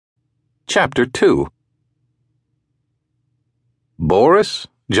Chapter 2. Boris?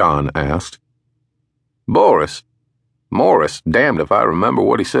 John asked. Boris? Morris, damned if I remember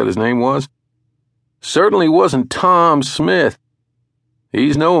what he said his name was. Certainly wasn't Tom Smith.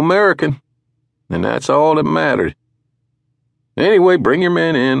 He's no American, and that's all that mattered. Anyway, bring your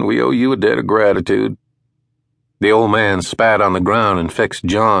men in. We owe you a debt of gratitude. The old man spat on the ground and fixed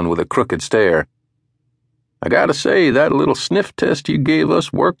John with a crooked stare. I gotta say, that little sniff test you gave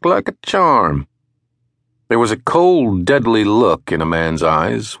us worked like a charm. There was a cold, deadly look in a man's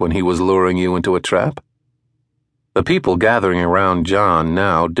eyes when he was luring you into a trap. The people gathering around John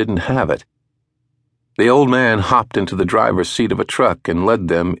now didn't have it. The old man hopped into the driver's seat of a truck and led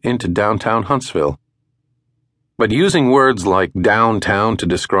them into downtown Huntsville. But using words like downtown to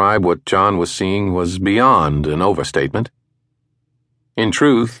describe what John was seeing was beyond an overstatement. In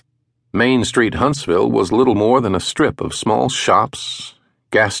truth, Main Street Huntsville was little more than a strip of small shops,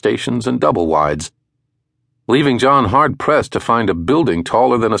 gas stations, and double-wides, leaving John hard-pressed to find a building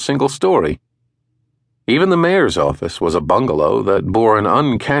taller than a single story. Even the mayor's office was a bungalow that bore an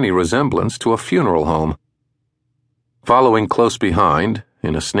uncanny resemblance to a funeral home. Following close behind,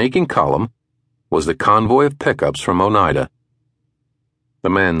 in a snaking column, was the convoy of pickups from Oneida. The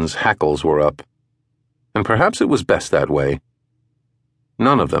men's hackles were up, and perhaps it was best that way.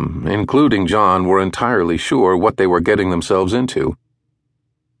 None of them, including John, were entirely sure what they were getting themselves into.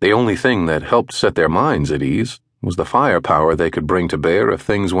 The only thing that helped set their minds at ease was the firepower they could bring to bear if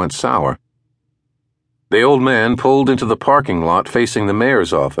things went sour. The old man pulled into the parking lot facing the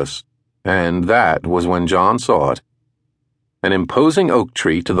mayor's office, and that was when John saw it. An imposing oak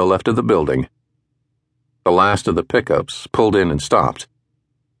tree to the left of the building. The last of the pickups pulled in and stopped.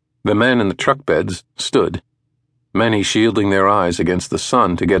 The men in the truck beds stood, many shielding their eyes against the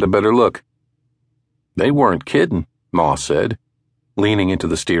sun to get a better look. They weren't kidding, Moss said, leaning into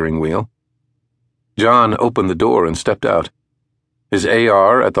the steering wheel. John opened the door and stepped out, his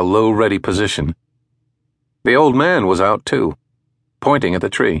AR at the low-ready position. The old man was out too, pointing at the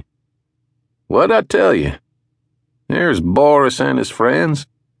tree. What'd I tell you? There's Boris and his friends.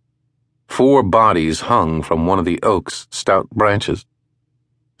 4 bodies hung from one of the oak's stout branches.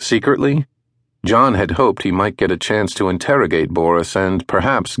 Secretly, John had hoped he might get a chance to interrogate Boris and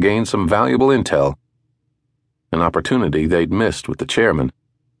perhaps gain some valuable intel. An opportunity they'd missed with the chairman.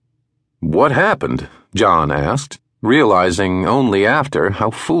 What happened? John asked, realizing only after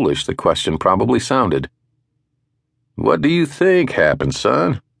how foolish the question probably sounded. What do you think happened,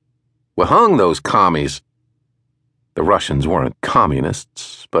 son? We hung those commies. The Russians weren't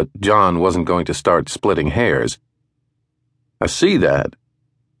communists, but John wasn't going to start splitting hairs. I see that.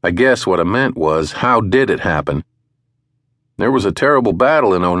 I guess what I meant was, how did it happen? There was a terrible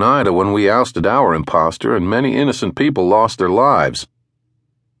battle in Oneida when we ousted our imposter, and many innocent people lost their lives.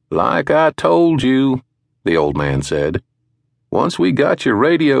 Like I told you, the old man said, once we got your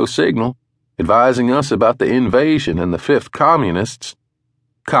radio signal, advising us about the invasion and the 5th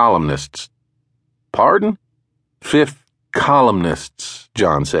columnists. Pardon? 5th columnists,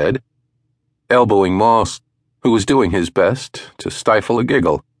 John said, elbowing Moss, who was doing his best to stifle a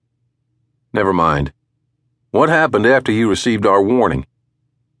giggle. Never mind. What happened after you received our warning?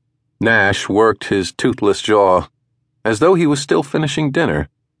 Nash worked his toothless jaw, as though he was still finishing dinner.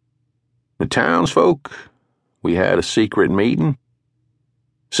 The townsfolk, we had a secret meeting.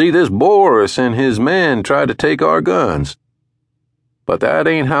 See, this Boris and his men tried to take our guns. But that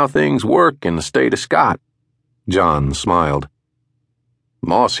ain't how things work in the state of Scott. John smiled.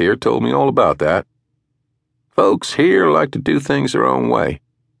 Moss here told me all about that. Folks here like to do things their own way.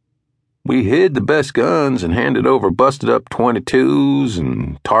 We hid the best guns and handed over busted-up .22s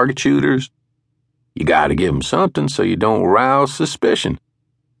and target shooters. You gotta give 'em something so you don't rouse suspicion.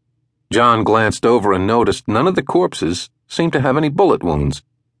 John glanced over and noticed none of the corpses seemed to have any bullet wounds.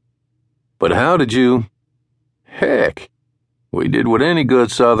 But how did you... Heck, we did what any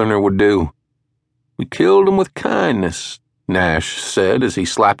good Southerner would do. We killed 'em with kindness, Nash said as he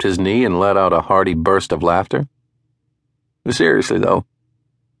slapped his knee and let out a hearty burst of laughter. Seriously, though,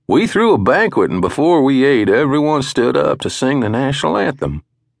 we threw a banquet, and before we ate, everyone stood up to sing the national anthem.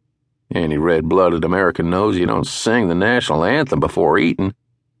 Any red-blooded American knows you don't sing the national anthem before eating.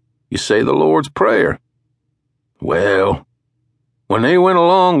 You say the Lord's Prayer. Well, when they went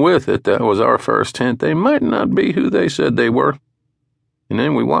along with it, that was our first hint they might not be who they said they were. And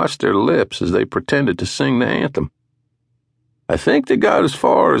then we watched their lips as they pretended to sing the anthem. I think they got as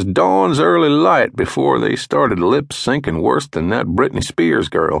far as dawn's early light before they started lip-syncing worse than that Britney Spears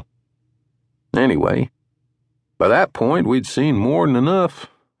girl. Anyway, by that point we'd seen more than enough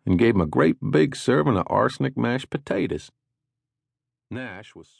and gave 'em a great big serving of arsenic mashed potatoes. Nash was